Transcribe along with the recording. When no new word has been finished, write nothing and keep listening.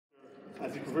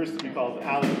as he prefers to be called,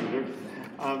 Alan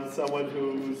Yuter, someone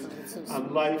whose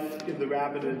life in the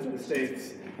rabbinate in the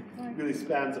States really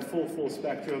spans a full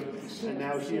spectrum, and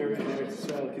now here in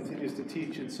Israel continues to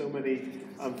teach in so many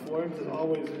forms, and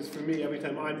always is for me, every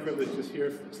time I'm privileged to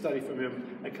hear study from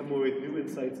him, I come away with new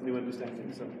insights and new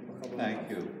understanding. So, thank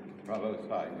you. Bravo,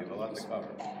 Sai. You have a lot to cover.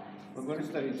 We're going to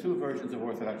study two versions of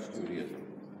Orthodox Judaism.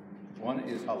 One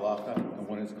is halakha and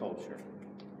one is culture.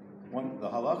 The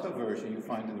halakha version you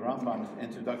find in the Rambam's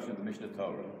introduction to the Mishnah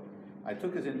Torah. I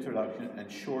took his introduction and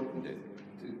shortened it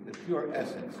to the pure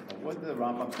essence of what the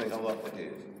Rambam say halakha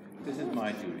is. This is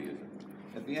my Judaism.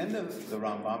 At the end of the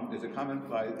Rambam, there's a comment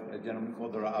by a gentleman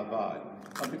called the Rabbi.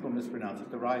 Some people mispronounce it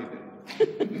the Rabbi.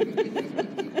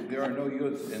 There are no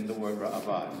yuds in the word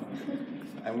Rabbi.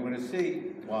 And we're going to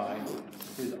see why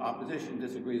his opposition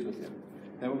disagrees with him.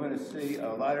 Then we're going to see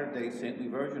a latter-day saintly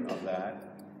version of that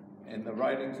in the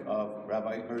writings of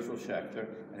Rabbi Herschel Schechter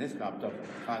and his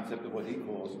concept of what he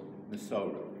calls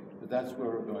Masorah. So that's where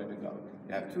we're going to go.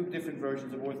 You have two different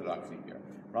versions of orthodoxy here.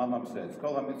 Rambam says,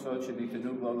 Kol ha-mitzvot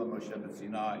shenitanu lo Moshe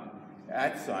b'Sinai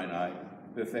at Sinai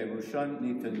b'feirushon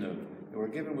nitanu. They were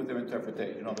given with their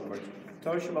interpretation. In other words,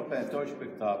 Torah Sheba'al and Torah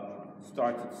Shebiktav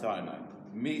starts at Sinai,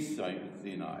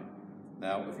 Sinai.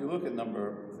 Now, if you look at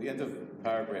the end of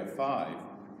paragraph 5,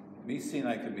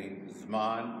 Sinai could mean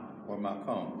Zman or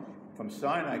Makom. From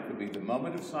Sinai could be the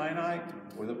moment of Sinai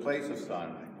or the place of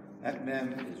Sinai. That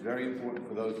mem is very important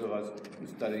for those of us who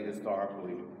study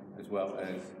historically as well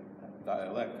as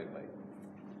dialectically.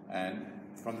 And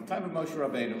from the time of Moshe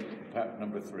Rabbeinu,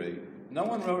 number 3, no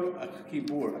one wrote a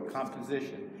chibur, a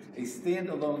composition, a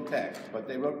standalone text, but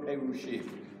they wrote perushim.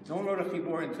 No one wrote a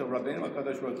chibur until Rabbeinu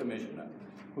HaKadosh wrote the Mishnah,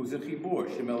 who's a chibur,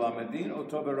 shemelamadin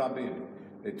oto berabim.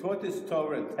 They taught this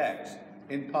Torah text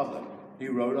in public. He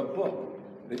wrote a book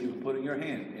that you put in your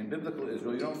hand. In biblical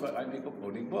Israel, you don't find people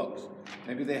quoting books.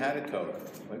 Maybe they had a Torah,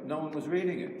 but no one was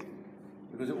reading it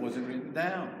because it wasn't written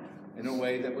down in a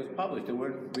way that was published. They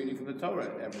weren't reading from the Torah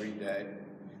every day,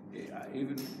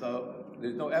 even though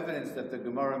there's no evidence that the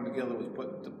Gemara and Megillah was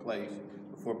put into place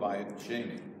before Bayit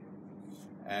Sheni.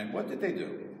 And what did they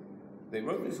do? They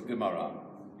wrote this Gemara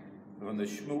from the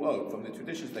Shmuot, from the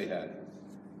traditions they had.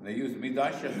 And they used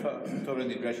Midash Torah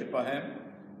Nidreshet Bahem,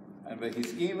 and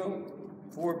V'hiskimu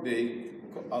 4b,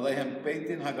 Alehem Beit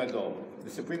Din Hagadol, the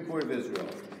Supreme Court of Israel.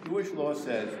 Jewish law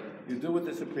says you do what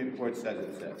the Supreme Court says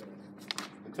it says.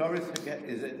 The Torah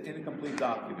is an incomplete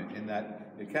document in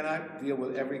that it cannot deal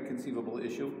with every conceivable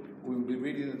issue. We will be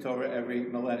reading the Torah every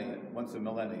millennium, once a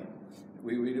millennium.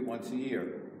 We read it once a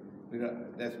year.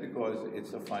 That's because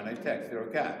it's a finite text. There are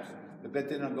gaps. The Beit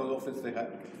Din Hagadol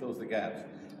fills the gaps.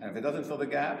 And if it doesn't fill the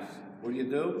gaps, what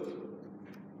do?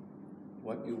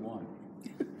 What you want.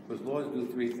 Because laws do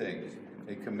 3 things.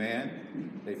 They command,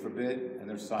 they forbid, and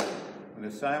they're silent. When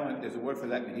they're silent, there's a word for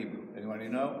that in Hebrew. Anybody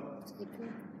know?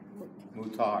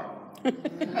 Mutar.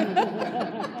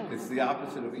 It's the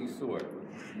opposite of Isur.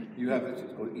 You have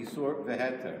it's called Isur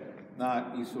v'heter,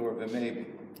 not Isur v'maybe.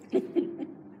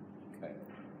 Okay.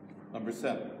 Number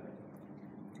 7.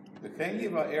 V'chein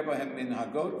yiva'er bahem min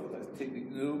hagot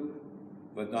tiknu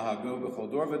v'nahago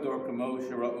b'chol dor v'dor kamo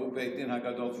shera'u beit din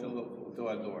hagadol shel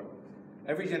ador.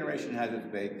 Every generation has its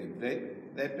Beit Din.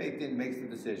 That Beit Din makes the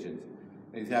decisions.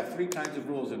 You have 3 kinds of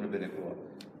rules in rabbinic law.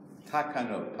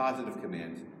 Takanot, positive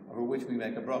commands, over which we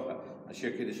make a bracha.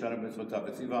 Asher kiddushanim mitzvotav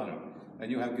v'tzivanu.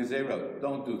 And you have gezerot,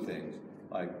 don't do things,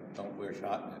 like don't wear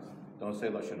shotness, don't say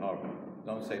lashon hara,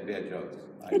 don't say bad jokes.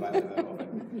 I violate that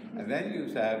often. And then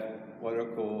you have what are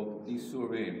called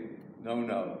isurim,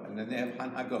 no. And then they have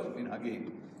hanhagot,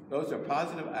 minhagim. Those are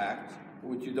positive acts for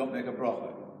which you don't make a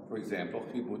bracha. For example,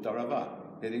 chibut arava,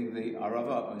 hitting the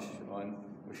arava on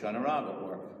Hoshana Rabbah,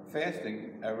 or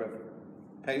fasting Erev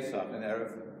Pesach and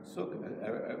Erev Sukkot,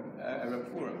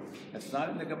 Erev Purim. It's not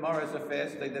in the Gemara as a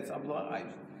fast day that's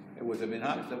obliged. It was a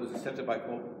minhag that was accepted by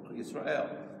Israel.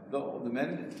 The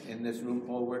men in this room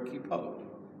all wear kippot.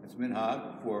 It's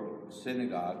minhag for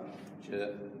synagogue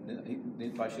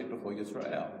before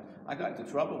Israel. I got into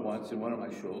trouble once in one of my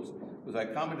shuls because I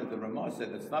commented the Ramah said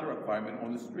it's not a requirement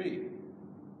on the street.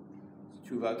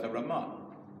 Tshuva to Ramah.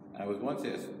 And I was once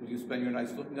asked, will you spend your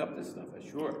nights looking up this stuff? I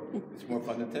said, sure. It's more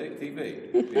fun than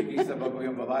TV.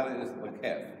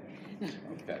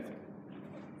 Okay.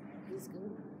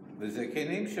 The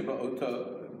Zekenim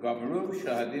Sheba'oto Gamaru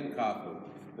Shahadim Kafu.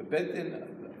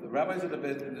 The rabbis of the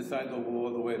Beit Din decide the law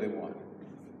the way they want.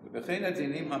 What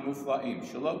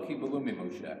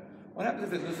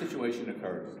happens if a new situation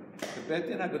occurs? The Beit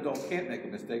Din HaGadol can't make a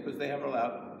mistake because they have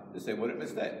allowed to say what a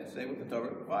mistake, to say what the Torah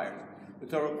requires. The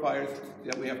Torah requires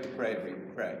that we have to pray.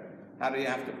 How do you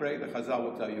have to pray? The Chazal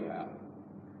will tell you how.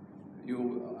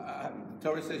 The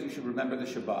Torah says you should remember the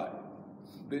Shabbat,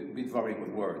 Bidvarim,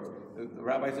 with words. The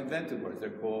rabbis invented words. They're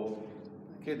called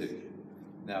Kiddush.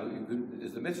 Now,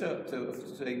 is the mitzvah to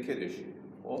say Kiddush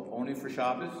only for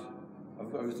Shabbos?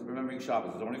 Remembering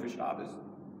Shabbos is only for Shabbos?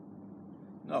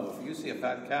 No, if you see a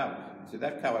fat cow, say,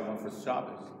 that cow I want for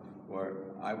Shabbos, or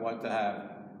I want to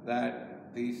have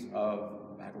that piece of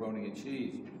macaroni and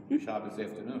cheese Shabbos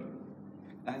afternoon.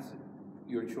 That's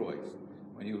your choice.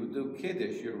 When you do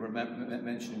Kiddush, you're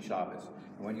mentioning Shabbos.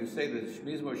 And when you say the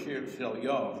Mizmor Shir Shel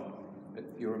Yom,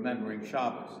 you're remembering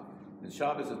Shabbos. And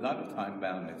Shabbos is not a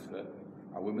time-bound mitzvah.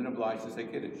 Are women obliged to say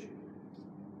Kiddush?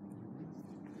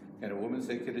 Can a woman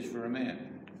say Kiddush for a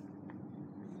man?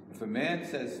 If a man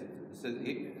says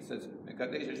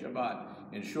Mekadesh Shabbat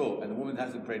in Shul, and the woman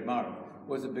hasn't prayed Marah,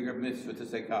 what's a bigger mitzvah to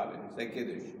say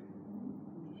Kiddush?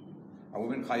 Are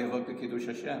women chayavot to Kiddush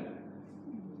Hashem?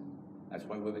 That's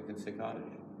why women can say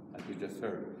Kaddish, as we just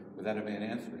heard, without a man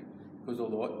answering. Because the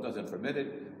law doesn't permit it,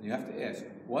 and you have to ask,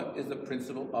 what is the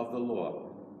principle of the law?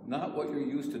 Not what you're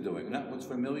used to doing, not what's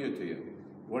familiar to you.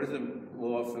 What is the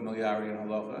law of familiarity in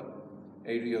halacha?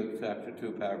 80 chapter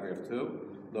 2, paragraph 2.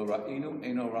 Lo ra'inu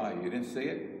eino ra'i. You didn't see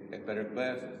it? Get better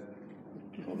glasses.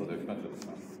 Although they're expensive.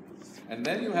 And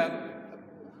then you have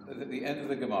the end of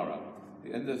the Gemara,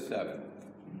 the end of 7.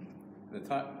 The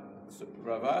time, so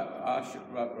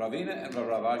Ravina and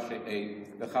Rav Ashi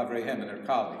ate the Chavreihem and their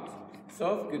colleagues.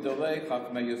 Sof Gedolei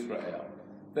Chachmei Yisrael.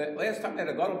 The last time they had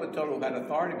a Gadol B'Torah who had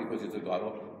authority because he's a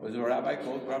Gadol was a rabbi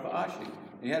called Rav Ashi.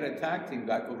 He had a tag team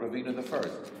guy called Ravina the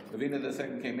first. Ravina the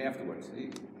second came afterwards.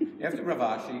 After Rav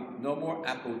Ashi, no more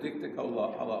apodictic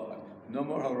halacha, no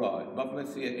more harad. Bava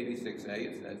Metzia 86a,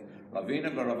 it says, Ravina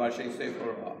v'Rav Ashi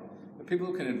sefer ha'ah. The people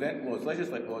who can invent laws,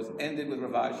 legislate laws, ended with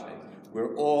Rav Ashi.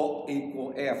 We're all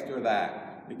equal after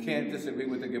that. You can't disagree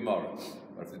with the Gemara.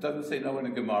 But if it doesn't say no in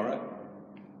the Gemara,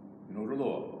 you know the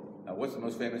law. Now, what's the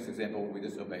most famous example where we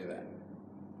disobey that?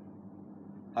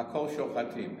 Hakol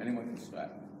shochatim. Anyone can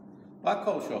strap.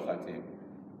 Hakol shochatim.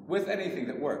 With anything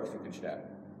that works, you can strap.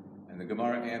 And the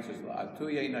Gemara answers,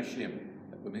 La'atuye nashim,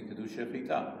 that women can do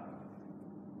shechita.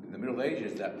 In the Middle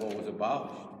Ages, that law was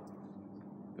abolished.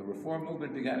 The Reform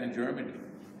movement began in Germany,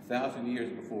 1,000 years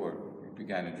before it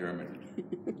began in Germany.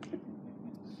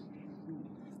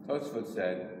 Tosfot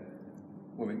said,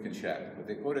 women can shech, but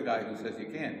they quote a guy who says you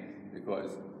can't,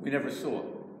 because we never saw.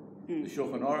 The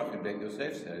Shulchan Aruch in Beit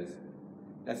Yosef says,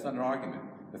 that's not an argument.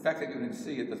 The fact that you didn't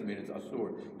see it doesn't mean it's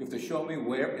asur. You have to show me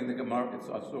where in the Gemara it's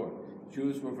asur.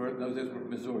 Jews were, those days were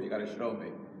Missouri, you got to show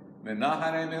me.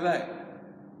 Menahane Mileh.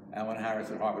 Alan Harris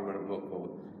at Harvard wrote a book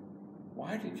called,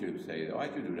 why did you say that? Why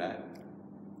did you do that?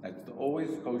 That's the always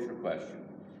kosher question.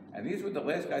 And these were the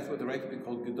last guys who had the right to be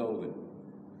called Gedolim.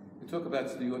 We talk about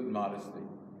tzniut and modesty.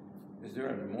 Is there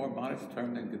a more modest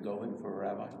term than Gedolim for a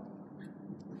rabbi?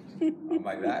 Am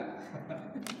I that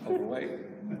overweight?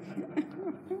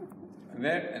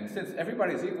 And since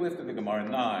everybody's equal after the Gemara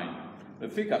 9,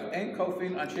 Lefikach en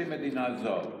kofin anshe medina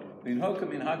zo, linhoka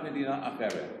minhag medina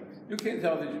acheret. You can't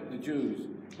tell the Jews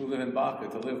who live in Baca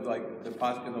to live like the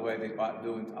Poseq the way they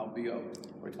do in Talbiyah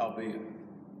or Talbiyah.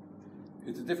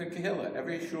 It's a different kehillah.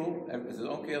 Every shul has its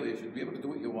own kehillah. You should be able to do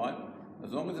what you want,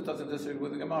 as long as it doesn't disagree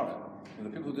with the Gemara. And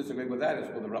the people who disagree with that is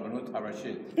called the Rabbanut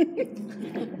Harashit.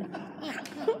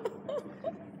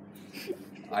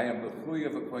 I am the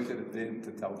chuyav appointed a din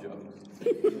to tell jokes.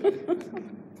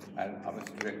 And I'm a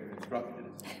strict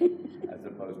constructionist, as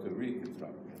opposed to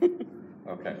reconstructionist.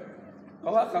 Okay.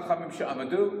 All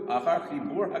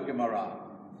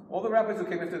the rabbis who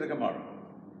came after the Gemara.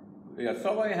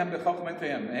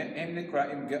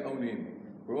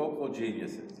 We're all called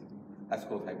geniuses. That's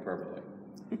called hyperbole.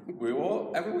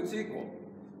 Everyone's equal.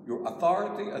 Your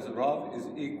authority as a Rav is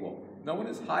equal. No one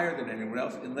is higher than anyone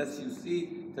else unless you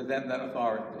cede to them that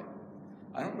authority.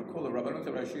 I don't recall the Rabbanut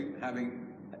Rashi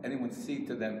having anyone cede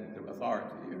to them their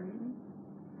authority here.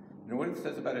 You know what it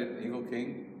says about an evil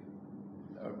king?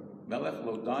 Melech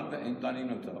lo dan ve'en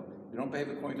daninoto. You don't behave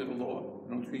according to the law. We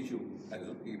don't treat you as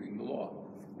keeping the law.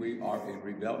 We are in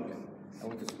rebellion. I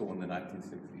went to school in the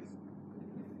 1960s.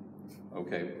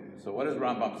 Okay, so what does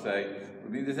Rambam say?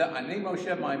 Ani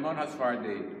Moshe Maimon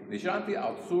Hasfardi. Nishanti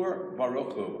al Tzur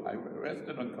Baruch Hu. I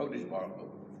rested on Kodesh Baruch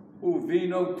Hu.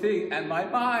 Uvinoti, and my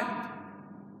mind.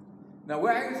 Now,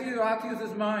 where is he allowed to use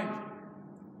his mind?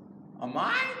 A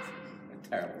mind? A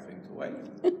terrible thing to waste.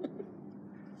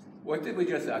 What did we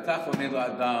just say? Atach l'nei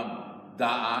la'adam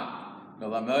da'at,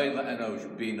 v'lamei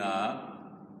la'enosh bina.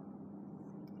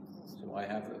 So I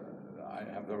have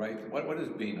the right. What is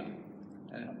bina?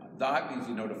 And da'at means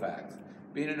you know the facts.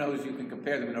 Bina knows you can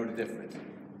compare them and know the difference.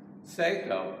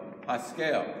 Seichel,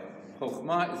 Pascal,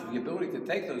 Chokhmah is the ability to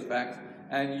take those facts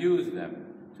and use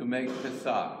them to make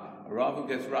Poseq. A Rav who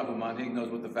gets Rav Manhig knows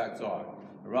what the facts are.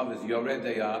 A Rav is Yored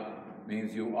Deya,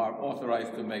 means you are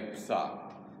authorized to make Poseq.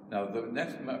 Now, the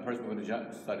next person we're going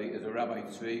to study is a Rabbi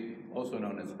Tzvi, also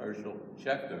known as Herschel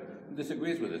Schechter, who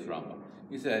disagrees with this Rambam.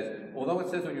 He says, although it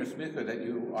says on your smicha that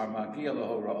you are Magia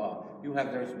L'Hora'ah, you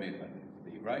have their smicha,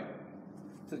 right?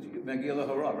 It says Magia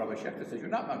L'Hora'ah. Rabbi Schechter says you're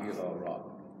not Magia L'Hora'ah.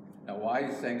 Now, why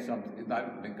is he saying something? He's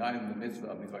not been guiding the mitzvah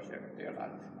of Mitzvah Sheker.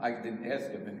 I didn't ask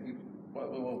him, and he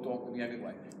won't talk to me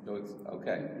anyway. So it's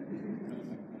okay.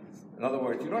 In other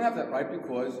words, you don't have that right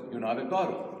because you're not a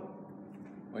gadol.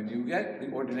 When you get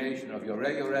the ordination of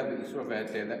Yoreh Yoreh Yisur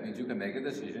V'Heter, that means you can make a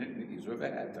decision in Yisur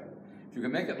V'Heter. If you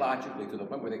can make it logically to the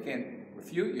point where they can't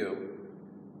refute you,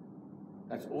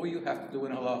 that's all you have to do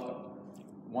in halacha.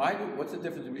 What's the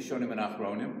difference between Rishonim and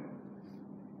Achronim?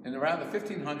 In around the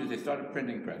 1500s, they started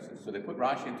printing presses. So they put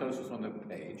Rashi and Tosfos on the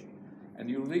page, and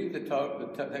you read the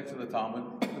text of the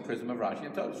Talmud in the prism of Rashi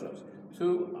and Tosfos.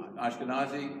 Two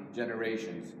Ashkenazi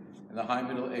generations in the High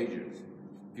Middle Ages.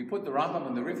 If you put the Rambam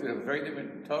and the Rif, you have a very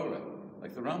different Torah,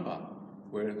 like the Rambam,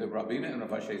 where the Rabbina and Rav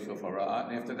Ashi Sofarah,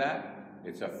 and after that,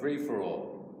 it's a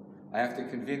free-for-all. I have to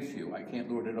convince you. I can't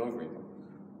lord it over you.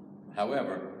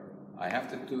 However, I have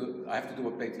to do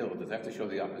what Beit Hillel does. I have to show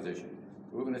the opposition.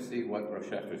 We're going to see what Rav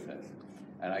Schechter says.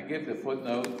 And I give the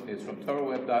footnote. It's from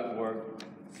TorahWeb.org,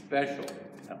 special,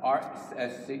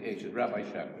 RSCH, is Rabbi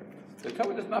Schechter. The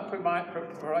Torah does not provide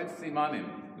simanim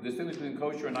to distinguish between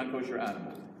kosher and non-kosher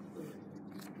animals.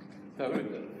 So,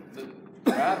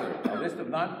 rather, a list of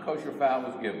non-kosher fowl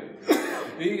was given.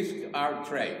 These are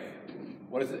treif.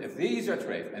 What is it? If these are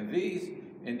treif, and these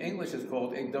in English is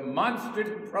called a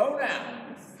demonstrative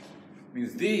pronoun, it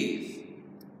means these.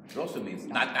 It also means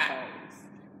not that.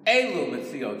 Elu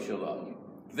mitziot shalom.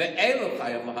 The elu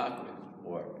chayav lahakrid.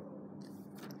 Or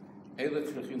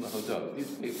elu tzrichim lahodot.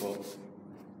 These people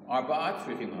are ba'at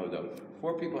tzrichim lahodot.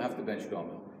 4 people have to bench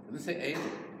gomer. It doesn't say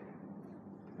elu.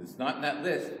 It's not in that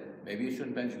list. Maybe you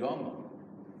shouldn't bench gomer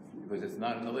because it's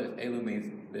not in the list. Elu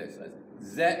means this.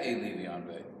 Ze eli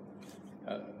v'yanvei.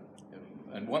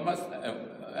 And one must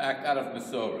act out of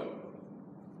Masorah.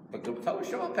 But the Torah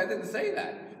Shabbat didn't say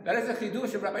that. That is a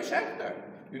chidush of Rabbi Schechter.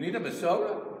 You need a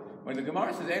Masorah. When the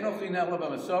Gemara says "Ein ochin ela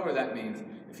b'Masorah," that means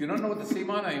if you don't know what the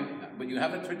simanim, but you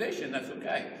have a tradition, that's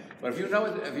okay. But if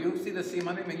you see the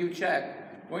simanim and you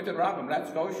check, going to the Rabbim,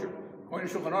 that's kosher. Going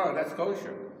to Shulchan Aruch, that's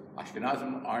kosher.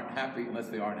 Ashkenazim aren't happy unless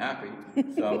they aren't happy,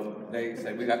 so they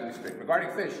say we got to be strict. Regarding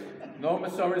fish, no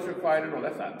Masorah is required at all.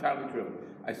 That's not entirely true.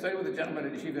 I studied with a gentleman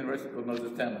at Yeshiva University called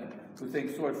Moses Tenley, who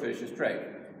thinks swordfish is treif.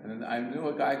 And then I knew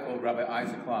a guy called Rabbi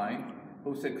Isaac Klein,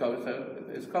 who said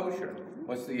it's kosher.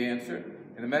 What's the answer?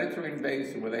 In the Mediterranean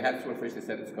basin where they had swordfish, they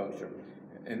said it's kosher.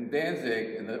 In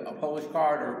Danzig, in the Polish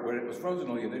corridor where it was frozen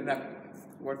all year, they didn't have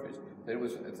swordfish.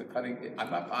 It's a cutting. I'm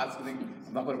not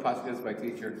going to posit this by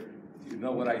teacher. You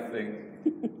know what I think,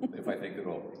 if I think at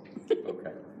all.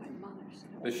 Okay.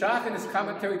 The Shach in his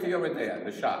commentary to Yored Deya,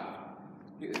 the Shach.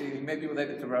 He may be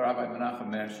related to Rabbi Menachem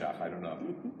Ner Shach, I don't know.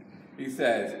 He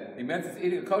says, he meant it's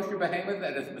eating a kosher behemoth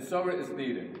that his Masorah is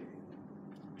needed.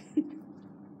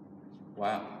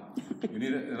 Wow. You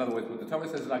need it, in other words, what the Torah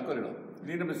says is not good enough.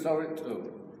 You need a Masorah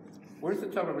too. Where does the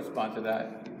Torah respond to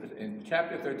that? In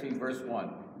chapter 13, verse 1,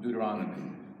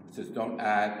 Deuteronomy, it says, don't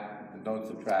add and don't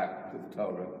subtract to the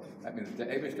Torah. That means the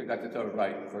Eibishter got the Torah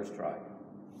right the first try.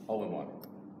 All in one.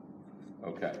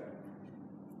 Okay.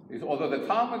 Although the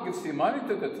Talmud gives simanim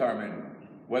to determine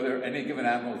whether any given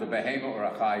animal is a behemoth or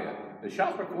a chaya, the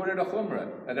Shach recorded a chumrah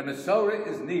that a Masorah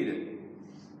is needed.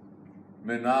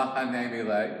 Minah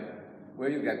hanemilei. Where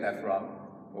do you get that from?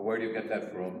 Or where do you get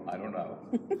that from? I don't know.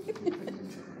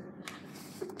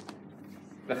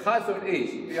 The Chazon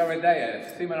Ish, the Yored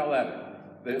Deya, Siman 11,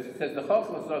 it says the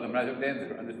Chochmah Sodom, Rav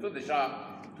Denzer, understood the Shach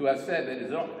to have said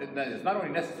that it's not only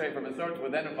necessary for Masorah to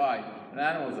identify an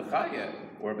animal as a chaya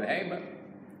or a behemoth,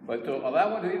 but to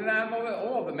allow one to eat an animal at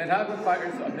all. The minhag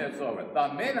requires a Masorah. The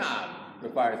minhag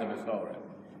requires a Masorah.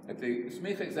 At the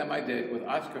smicha exam I did with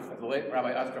the late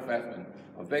Rabbi Oscar Fessman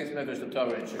of Beis Midrash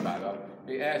Torah in Chicago,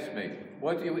 he asked me,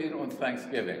 what do you eat on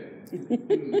Thanksgiving?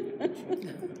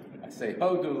 I say,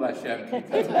 Hodu Lashem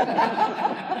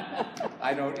Kitov.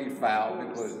 I don't eat fowl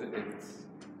because it's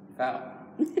fowl.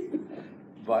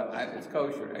 But it's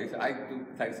kosher. I do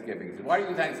Thanksgiving. He said, why do you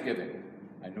do Thanksgiving?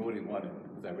 I knew what he wanted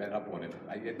because I read up on it.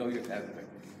 I didn't know you're testing.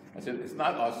 I said, it's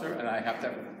not usher, and I have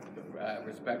to have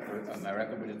respect for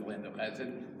America, which is the land of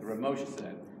Chesed. The Rav Moshe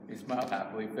said, he smiled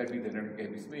happily, fed me dinner, and gave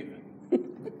me smicha.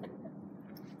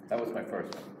 That was my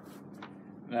first one.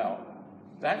 Now,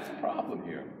 that's the problem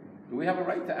here. Do we have a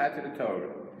right to add to the Torah?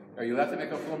 Are you allowed to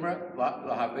make a chumrah?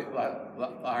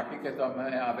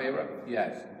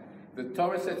 Yes. The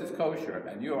Torah says it's kosher,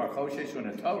 and you are choshesh in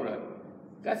the Torah.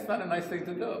 That's not a nice thing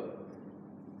to do.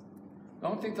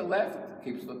 Don't think the left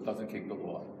doesn't keep the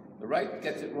law. The right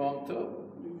gets it wrong too.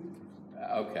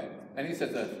 Okay. And he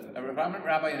says, a prominent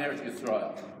rabbi in Eretz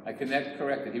Yisrael. I can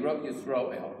correct it. He wrote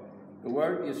Yisroel. The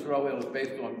word Yisroel is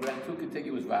based on two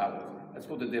contiguous vowels. That's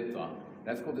called the diphthong.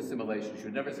 That's called assimilation. You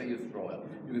should never say Yisroel.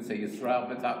 You can say Yisrael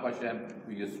b'tach Hashem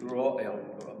or Yisroel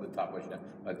b'tach Hashem.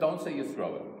 But don't say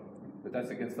Yisroel. But that's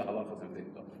against the halachas of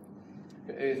diphthong.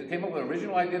 It came up with an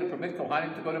original idea to permit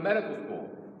Kohanim to go to medical school,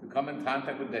 to come in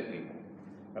contact with dead people.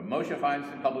 But Moshe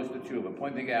Feinstein published the tshuva,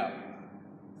 pointing out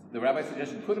the rabbi's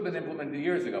suggestion could have been implemented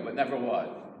years ago, but never was.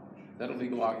 Is that a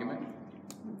legal argument?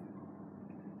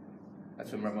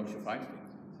 That's from Rabbi Moshe Feinstein.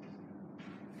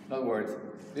 In other words,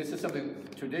 this is something,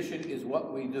 tradition is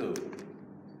what we do.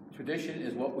 Tradition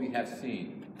is what we have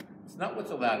seen. It's not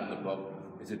what's allowed in the book.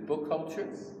 Is it book culture?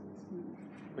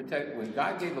 When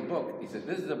God gave a book, he said,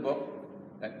 this is a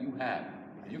book that you have,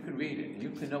 and you can read it, and you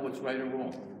can know what's right or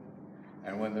wrong.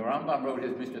 And when the Rambam wrote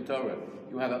his Mishnah Torah,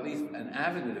 you have at least an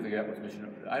avenue to figure out what's Mishnah.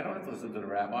 I don't have to listen to the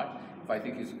rabbi if I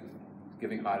think he's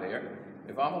giving hot air.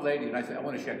 If I'm a lady and I say, I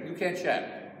want to check, you can't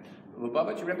check. The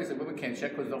Lubavitcher Rebbe said, women can't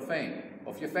check because they'll faint.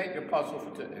 Well, if you faint, you're puzzled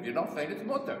for two. If you don't faint, it's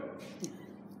mutter.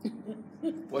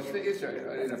 What's the issue?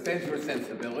 It offends your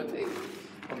sensibility.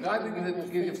 Well, God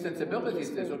didn't give you sensibilities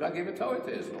to Israel. God gave a Torah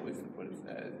to Israel. This is what it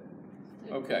says.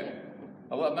 Okay.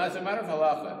 As a matter of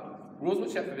halacha, rules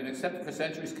which have been accepted for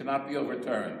centuries cannot be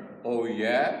overturned. Oh,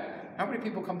 yeah? How many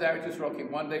people come to Eretz Yisrael, keep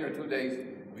 1 day or 2 days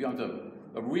of Yom Tov?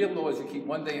 The real law is you keep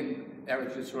 1 day in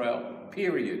Eretz Yisrael,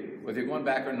 period, whether you're going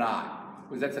back or not.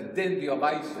 Because that's a din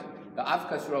d'obaisa. The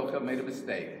Avkas Rocha made a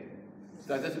mistake.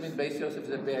 So that doesn't mean Beis Yosef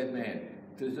is a bad man.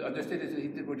 To understand is he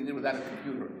did what he did without a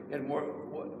computer. He had more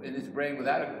in his brain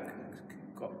without a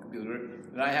computer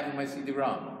than I have in my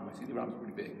CD-ROM. My CD-ROM is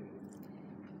pretty big.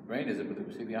 Brain is it, but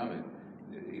the CD-ROM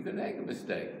is even make a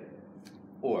mistake.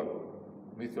 Or,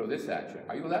 let me throw this at you.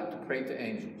 Are you allowed to pray to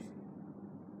angels?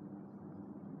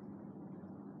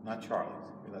 Not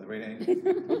Charlie's. You're allowed to pray to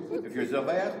angels? If you're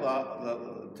Zoveach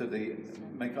to the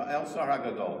El Sar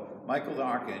HaGadol, Michael the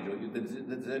Archangel, you did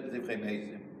Zivchei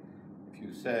Mesim. If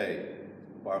you say,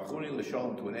 Baruchuni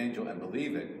L'Sholem to an angel and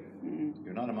believe it,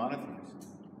 you're not a monotheist.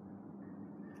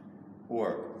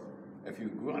 Or, if you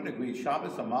want to greet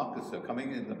Shabbos HaMalkusa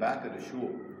coming in the back of the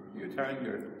shul, you turn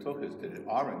your tuchas to the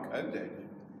Aron Kodesh.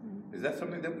 Is that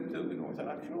something that we do in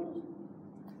Orthodox shuls?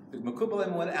 Because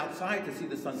Mekubalim went outside to see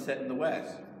the sun set in the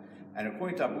west. And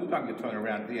according to Abu you turn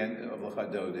around at the end of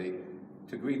L'Chadodi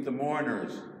to greet the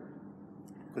mourners.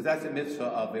 Because that's a mitzvah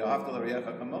of the Ahavta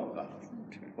L'Reyecha Kamocha.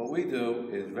 What we do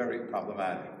is very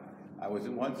problematic. I was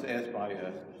once asked by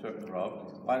a certain Rav,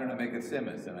 why don't I make it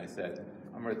Simmons? And I said,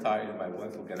 I'm retired and my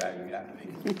wife will get angry at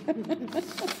me.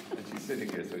 And she's sitting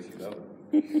here, so she's over.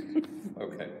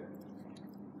 Okay.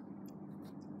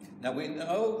 Now we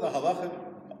know the halacha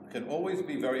can always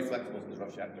be very flexible, says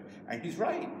Rav Shatner. And he's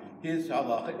right. His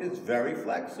halacha is very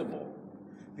flexible.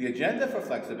 The agenda for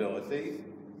flexibility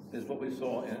is what we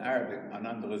saw in Arabic,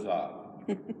 Anand Rizal.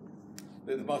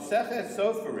 The Poseq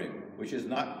Soferim, which is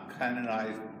not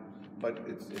canonized, but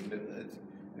it's the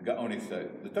Gaoni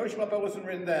said. The Torah Shema wasn't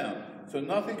written down, so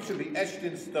nothing should be etched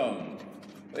in stone.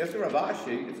 But after Rav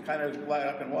Ashi, it's kind of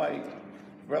black and white.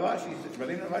 Rav Ashi thinks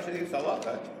it's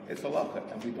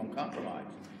halacha, and we don't compromise.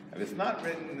 If it's not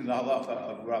written in the halacha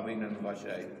of Rabbeinu and Rav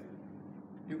Ashi,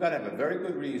 you've got to have a very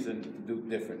good reason to do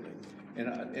differently.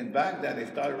 In Baghdad, they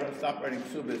stopped writing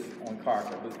subis on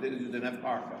karka, but they didn't have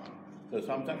karka. So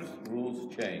sometimes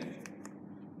rules change.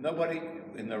 Nobody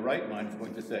in their right mind is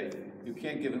going to say, you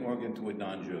can't give an organ to a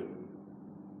non-Jew.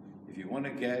 If you want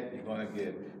to get, you're going to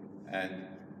give. And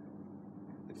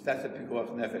that's a pikuach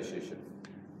nefesh issue.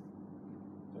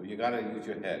 So you got to use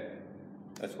your head.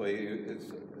 That's why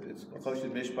it's Choshed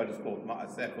Mishpat is called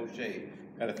Ma'aseh Hoshei. You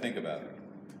got to think about it.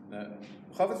 Now,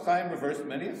 Torat Chayim reversed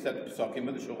many accepted Posekim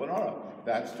of the Shulchan Aruch.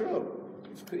 That's true.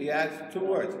 He adds 2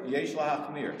 words, Yesh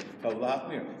lahachmir, Tov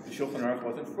lahachmir. The Shulchan Aruch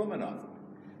wasn't frum enough.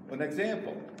 An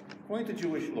example, according to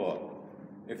Jewish law,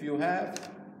 if you have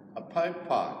a pipe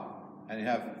pot, and you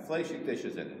have fleshik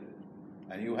dishes in it,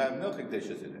 and you have milchik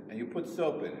dishes in it, and you put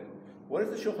soap in it, what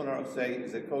does the Shulchan Aruch say,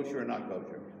 is it kosher or not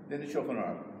kosher? Then the Shulchan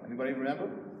Aruch. Anybody remember?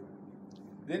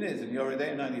 Then is, in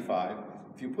Yoredei 95,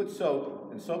 if you put soap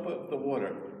and soap up the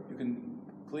water, you can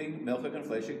clean milchik and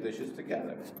fleshik dishes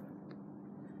together.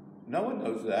 No one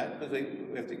knows that, because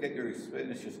you have to get your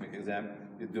Shishnik exam.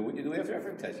 You do what you do after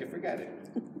every test, you forget it.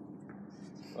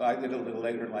 Well, I did it a little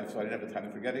later in life, so I didn't have the time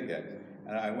to forget it yet.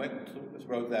 And I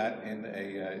wrote that in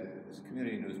a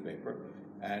community newspaper,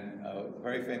 and a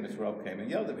very famous Rav came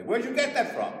and yelled at me, "Where'd you get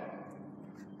that from?"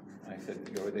 I said,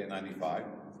 "You're a day 95.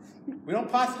 We don't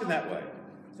poskin that way."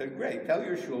 I said, "Great, tell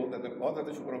your shul that the author of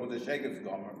the shul was a Sheged's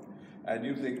gomer, and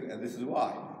you think, and this is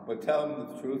why. But tell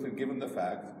them the truth and give them the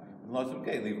facts, and let them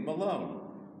leave them alone.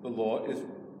 The law is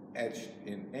etched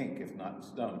in ink, if not in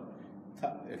stone.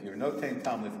 If you're no taint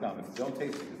tam liftam, if you don't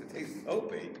taste it, if it tastes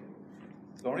soapy,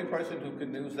 the only person who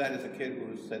can use that is a kid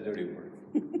who said dirty words."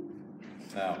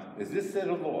 Now, is this set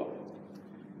of law?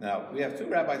 Now, we have two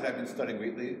rabbis I've been studying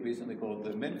recently called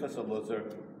the Minchas Elazar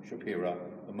Shapira,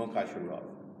 the Munkash Rav,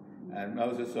 and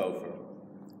Moses Ofer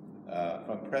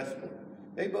from Preston.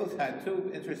 They both had two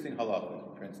interesting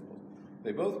halakha principles.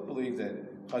 They both believe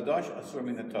that Chadash Asur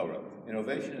Min Torah,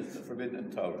 innovation is forbidden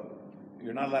in Torah.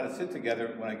 You're not allowed to sit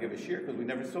together when I give a shir because we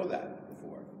never saw that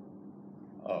before.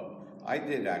 Oh, I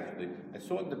did actually. I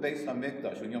saw it in the Beis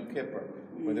HaMikdash on Yom Kippur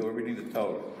when they were reading the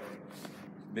Torah.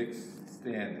 Mixed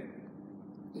standing.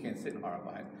 You can't sit in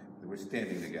Harabai. They were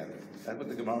standing together. That's what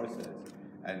the Gemara says.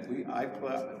 And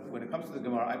when it comes to the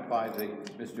Gemara, I apply the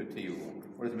Mr. T rule.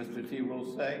 What does Mr. T rule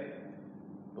say?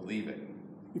 Believe it.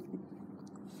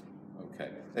 Okay.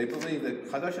 They believe that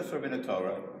Chadash Asur Min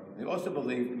Torah. They also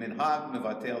believe Minhag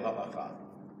Mevatel Halacha.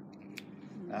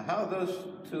 Now, how those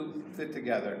two fit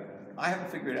together, I haven't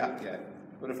figured it out yet.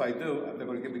 But if I do, they're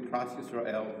going to give me Pras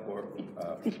Yisrael or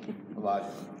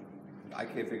Elijah. I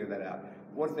can't figure that out.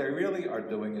 What they really are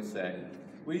doing is saying,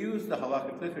 we use the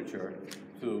halakhic literature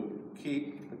to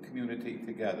keep the community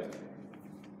together.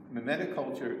 Mimetic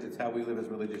culture is how we live as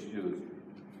religious Jews.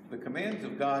 The commands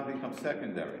of God become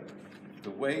secondary.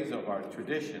 The ways of our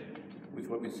tradition, which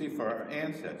what we see for our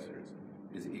ancestors,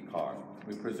 is ikar.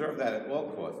 We preserve that at all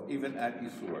costs, even at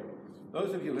Yisur.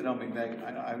 Those of you who know me,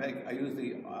 I use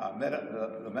the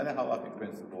meta halakhic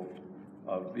principle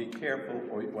of be careful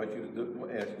or what you do,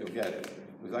 ask, you'll get it.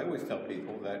 Because I always tell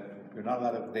people that you're not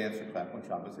allowed to dance or clap on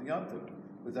Shabbos and Yom Tov,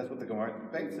 because that's what the Gemara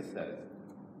Beitza says.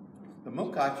 The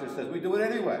Mukatcher says we do it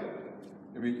anyway.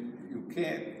 I mean, you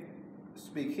can't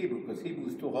speak Hebrew because Hebrew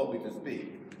is too holy to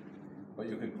speak, but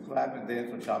you can clap and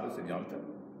dance on Shabbos and Yom Tov.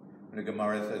 When the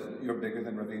Gemara says you're bigger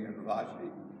than Ravina and Ravashi,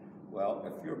 well,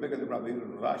 if you're bigger than Ravina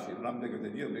and Ravashi, then I'm bigger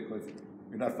than you because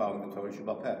you're not following the Torah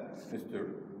Shabbat Peh,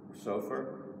 Mr. Sofer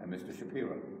and Mr.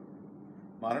 Shapiro.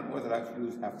 Modern Orthodox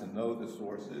Jews have to know the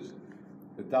sources.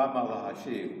 The Dama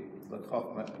lahashiv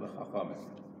l'chachamim.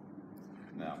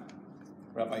 Now,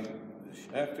 Rabbi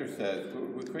Schechter says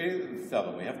we're created in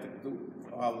Selim. We have to do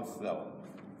all the Selim.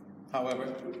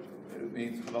 However, it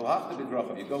means you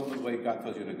go in the way God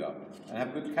tells you to go, and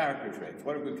have good character traits.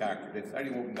 What are good character traits? How do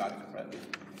you walk in God's presence?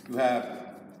 You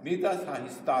have midas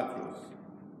hahistadrus.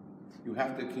 You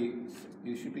have to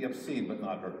you should be obscene but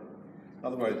not hurt. In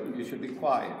other words, you should be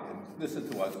quiet and listen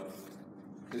to us.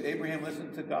 Did Abraham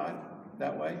listen to God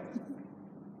that way?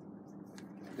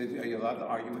 Are you allowed to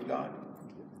argue with God?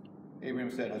 Abraham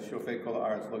said, "Hashofei kol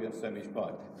haaretz lo yaseh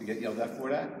mishpat." You get yelled at for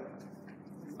that?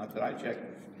 Not that I checked.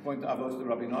 According to Avos the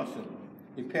Rabbi Nosson,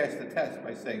 he passed the test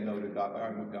by saying no to God, by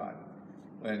arguing with God.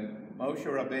 When Moshe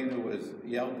Rabbeinu was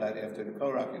yelled at after the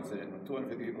Korach incident, when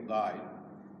 250 people died,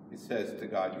 he says to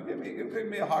God, "You give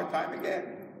me a hard time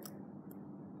again."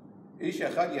 They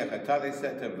said to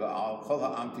him,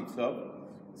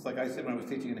 it's like I said when I was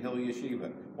teaching in Hill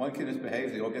Yeshiva. One kid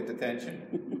misbehaves, they all get detention.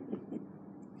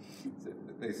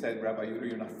 They said, "Rabbi Yuter,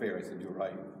 you're not fair." I said, "You're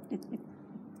right."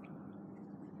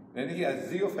 Then he has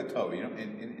Ziyuf HaTorah,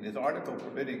 in his article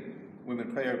forbidding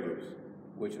women prayer groups,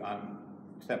 which I'm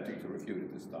attempting to refute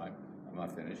at this time. I'm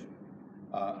not finished.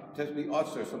 Just be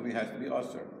usher, something has to be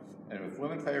usher. And if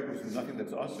women prayer groups do nothing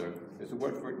that's usher, there's a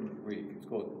word for it in Greek. It's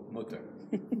called mutter.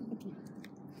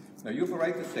 Now, you have a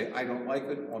right to say, "I don't like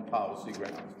it" on policy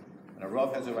grounds. And a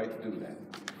Rav has a right to do that.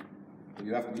 But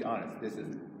you have to be honest. This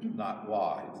is not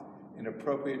wise,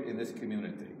 inappropriate in this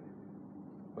community.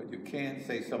 But you can't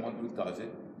say someone who does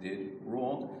it did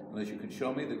wrong unless you can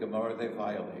show me the Gemara they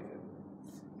violated.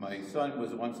 My son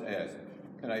was once asked,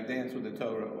 "Can I dance with the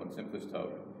Torah on Simchas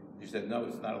Torah?" He said, "No,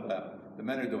 it's not allowed. The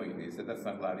men are doing it." He said, "That's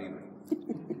not allowed either."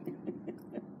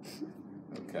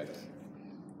 Okay.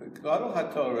 The Gadol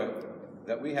HaTorah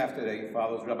that we have today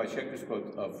follows Rabbi Shechter's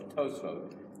quote of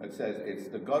Tosfot that says it's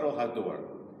the Gadol Hador.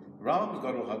 Rambam's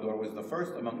Gadol Hador was the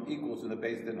first among equals in the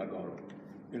Beis Din Hador.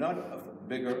 You're not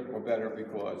bigger or better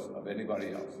because of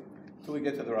anybody else. Until we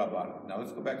get to the Rabban. Now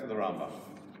let's go back to the Rambam.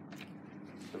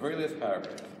 The very last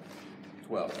paragraph,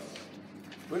 12.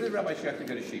 Where did Rabbi Schechter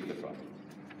get a shita from?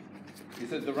 He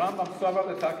says the Rambam Savar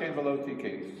l'taken v'lo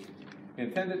tikein. He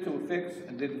intended to fix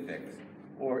and didn't fix.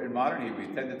 Or in modern Hebrew, he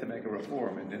intended to make a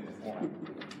reform and didn't reform.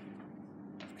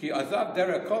 Ki azav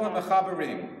derech kol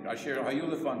hamechaberim asher hayu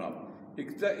lefanav. He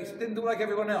didn't do like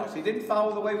everyone else. He didn't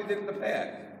follow the way we did in the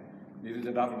past. Neither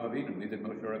did Avram Avinu, neither did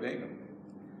Moshe Rabbeinu.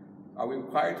 Are we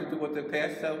required to do what the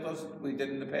past tells us we did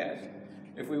in the past?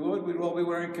 If we would, we'd all be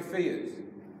wearing keffiyahs.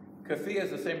 Keffiyah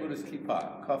is the same word as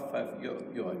kippah. Kaf, haf,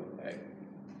 yod, hey.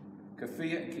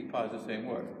 Keffiyah and kippah is the same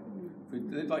word. If we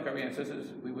did like our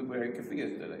ancestors, we would wear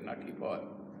keffiyahs today, not kippah.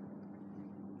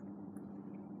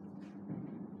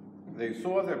 They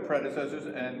saw their predecessors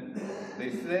and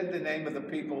they said the name of the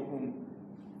people whom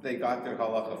they got their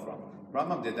halacha from.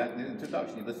 Rambam did that in the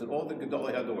introduction. He listed all the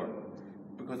Gedolei Hador.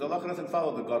 Because the halacha doesn't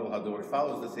follow the Gadol Hador, it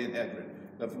follows the Sanhedrin.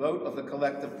 The vote of the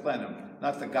collective plenum,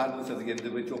 not the godless of the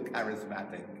individual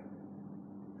charismatic.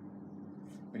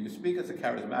 When you speak as a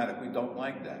charismatic, we don't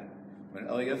like that. When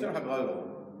Eliezer HaGadol,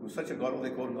 who was such a Gadol, they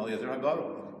called him Eliezer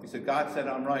HaGadol. He said, God said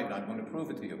I'm right, and I'm going to prove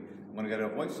it to you. I'm going to get a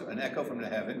voice, an echo from the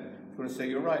heaven, it's going to say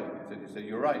you're right. He said,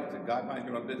 you're right. He said, God, mind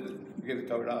your own business. You gave it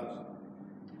to us.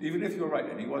 Even if you're right,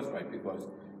 and he was right, because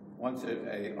once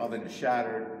a oven is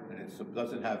shattered and it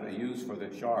doesn't have a use for the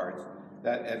shards,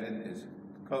 that oven is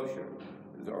kosher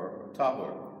or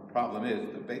tahor. Problem is,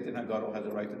 the Beit Din HaGadol has a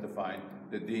right to define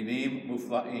the dinim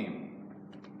mufla'im.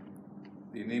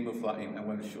 Dinim mufla'im. And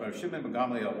when Shimon ben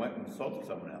Gamliel went and insulted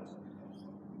someone else,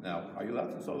 now, are you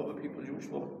allowed to insult other people in Jewish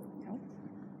law? No.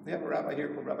 We have a rabbi here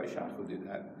called Rabbi Shach who did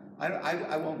that.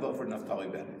 I won't vote for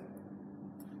Naftali Bennett,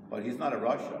 but he's not a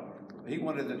Rasha. He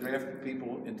wanted to draft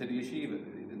people into the yeshiva,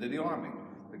 into the army.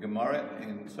 The Gemara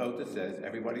in Sota says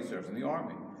everybody serves in the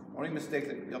army. Only mistake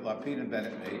that Lapid and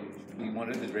Bennett made, he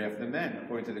wanted to draft the men.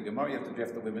 According to the Gemara, you have to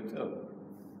draft the women too.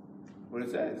 What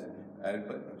it says.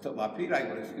 But so Lapid, I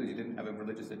would excuse, he didn't have a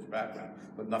religious background.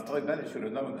 But Naftali Bennett should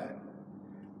have known that.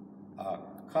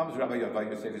 Comes Rabbi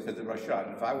Yosef, he says in Rashad,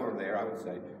 and if I were there, I would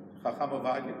say, Chacham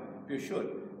Avadia, you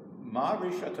should. Ma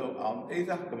rishato al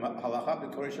ezach halacha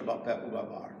b'torah shabbat peh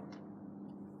u'bavar.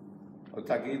 O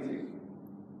tagidi,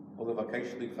 o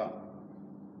levakesh licha.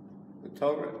 The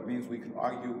Torah means we can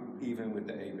argue even with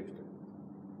the Eivishter.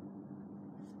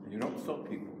 And you don't insult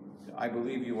people. I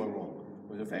believe you are wrong.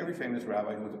 There was a very famous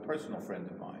rabbi who was a personal friend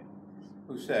of mine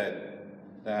who said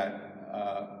that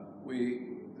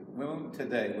women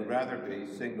today would rather be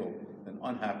single than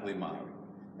unhappily married.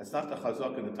 That's not the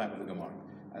chazak in the time of the Gemara.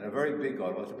 And a very big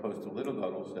gadol, as opposed to a little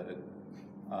gadol, said,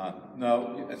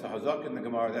 no, it's a chazak in the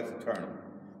Gemara, that's eternal.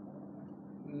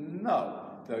 No,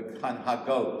 the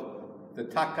hanhagot, the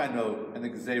takanot, and the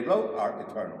gzerot are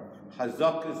eternal.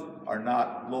 Hazakas are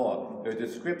not law, they're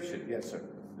description. Yes, sir?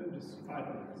 Just 5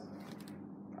 minutes.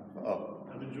 Oh.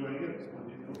 I'm enjoying it. 5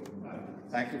 minutes.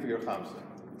 Thank you for your chamsa.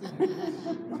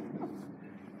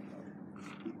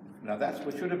 Now that's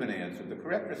what should have been answered. The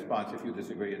correct response, if you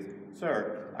disagree, is,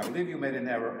 sir, I believe you made an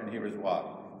error, and here is why.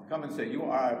 Come and say, you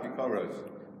are apikoros,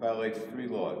 violates 3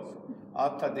 laws.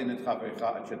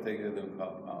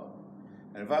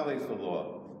 And it violates the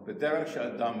law. The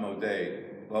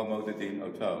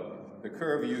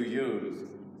curve you use is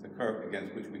the curve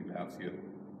against which we bounce you.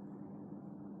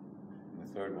 And the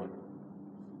third one.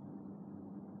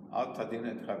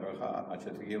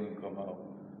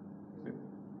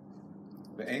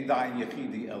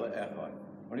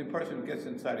 Only person who gets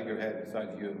inside of your head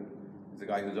besides you is the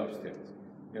guy who's upstairs.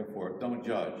 Therefore, don't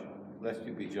judge, lest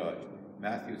you be judged.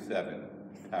 Matthew 7,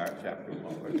 chapter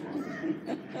 1, verse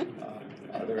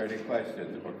 1. Are there any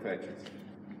questions or fetches?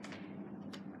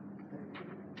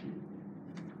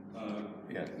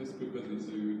 Yes. Just quickly,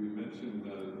 so you mentioned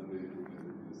this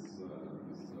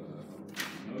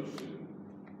notion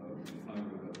of the time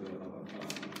of the halakha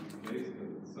based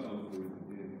itself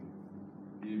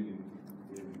in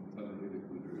Talmudic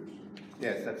literature.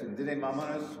 Yes, that's in Dinei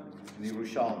Mamonos and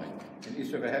Yerushalmi. And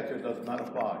Isra V'Heter does not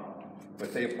apply,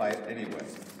 but they apply it anyway.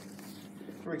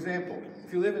 For example,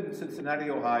 if you live in Cincinnati,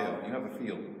 Ohio, and you have a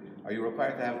field, are you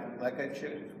required to have lechet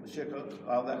shikha,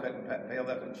 pale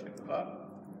lechet shikha?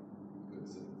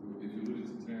 If you live in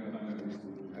Cincinnati,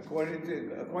 Ohio,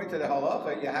 according to the halacha,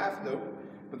 you have to,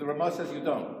 but the Ramah says you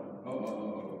don't.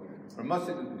 Okay. Ramah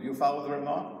says, do you follow the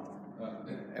Ramah?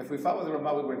 If we follow the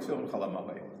Ramah, we wear tefillin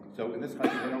chalamah. So in this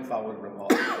country, we don't follow the Ramah.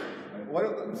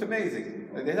 It's amazing.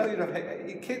 They tell you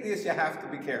kidneys, you have to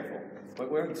be careful. But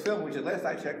wearing tefillin, which is last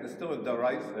I checked, is still a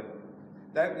doraisa,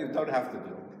 that you don't have to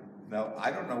do. Now,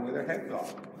 I don't know where their heads are.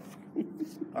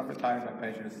 I'm retired, my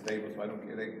pension is stable, so I don't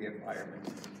care, they can't fire me.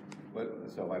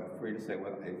 But, so I'm free to say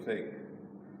what I think.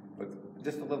 But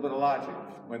just a little bit of logic.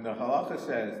 When the halacha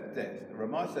says this, the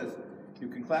Ramah says you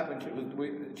can clap and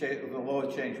the law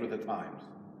changed with the times.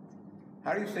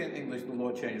 How do you say in English the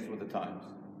law changes with the times?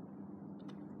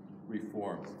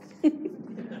 Reform.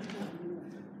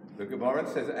 The Gemara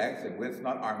says X, and it's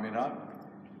not our minhag.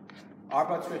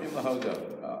 Arba tzrichim lahoda.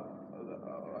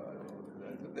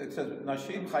 It says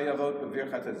Nashim chayavot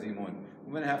b'virchat hazimun.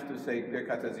 Women have to say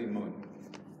birkat hazimun.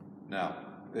 Now,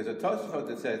 there's a Tosafot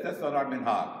that says that's not our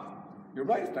minhag. You're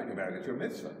right, it's not your minhag, it's your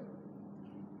mitzvah.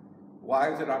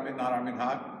 Why is it not our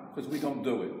minhag? Because we don't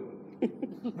do it.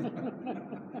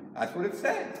 That's what it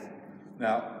says.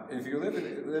 Now, if you live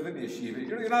in yeshiva,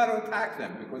 you're not allowed to attack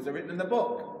them because they're written in the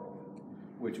book.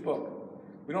 Which book?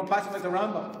 We don't pass them as the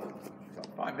Rambam. So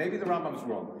fine, maybe the Rambam's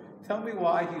wrong. Tell me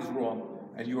why he's wrong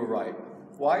and you're right.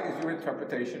 Why is your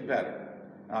interpretation better?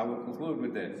 And I will conclude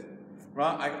with this. When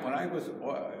I was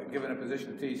given a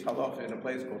position to teach halacha in a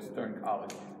place called Stern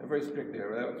College, they're very strict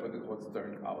there. That's what it's called,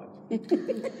 Stern College.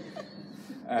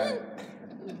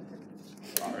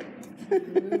 Sorry.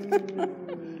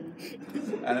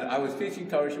 And I was teaching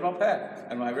Torah Shabbat Peh,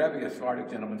 and my Rabbi, a Sephardic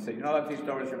gentleman, said, "You're not allowed to teach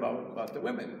Torah Shabbat about the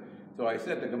women." So I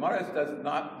said, the Gemara does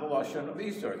not the lashon of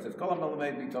Easter. It says, "Kol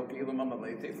ha'melamed mitoki ilu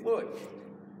ma'malei fluid."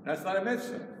 That's not a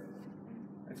mitzvah.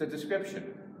 It's a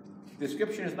description.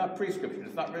 Description is not prescription.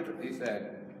 It's not written. He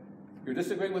said, "You're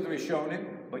disagreeing with the Rishonim,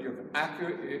 but you're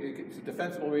accurate. It's a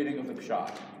defensible reading of the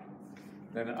Pshat."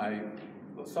 Then I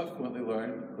subsequently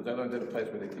learned, because I learned at a place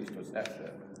where they teach Poseq,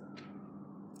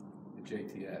 the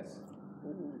JTS,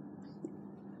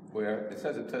 where it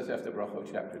says in Tosefta Brachot,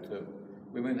 chapter 2,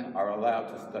 women are allowed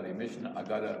to study Mishnah,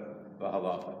 Agada,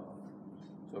 V'Halacha.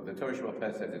 So the Torah Shabbat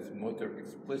Peh says it's mutter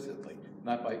explicitly,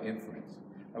 not by inference.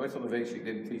 Rabbi Soloveitchik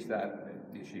didn't teach that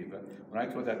at yeshiva. When I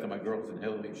taught that to my girls in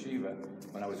Hillel Yeshiva,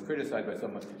 when I was criticized by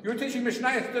someone, "You're teaching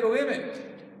Mishnayos to the women."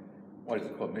 What is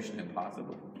it called, Mission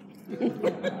Impossible?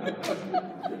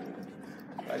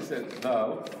 I said,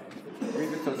 "No,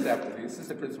 read the Tosefta." The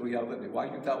assistant principal yelled at me, "Why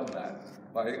did you tell him that?"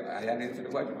 Well, I had to answer the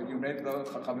question, but you made the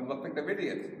Chachamim look like they're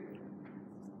idiots.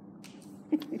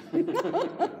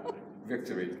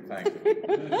 Victory, thank you.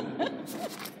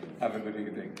 Have a good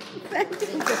evening. Thank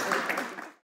you.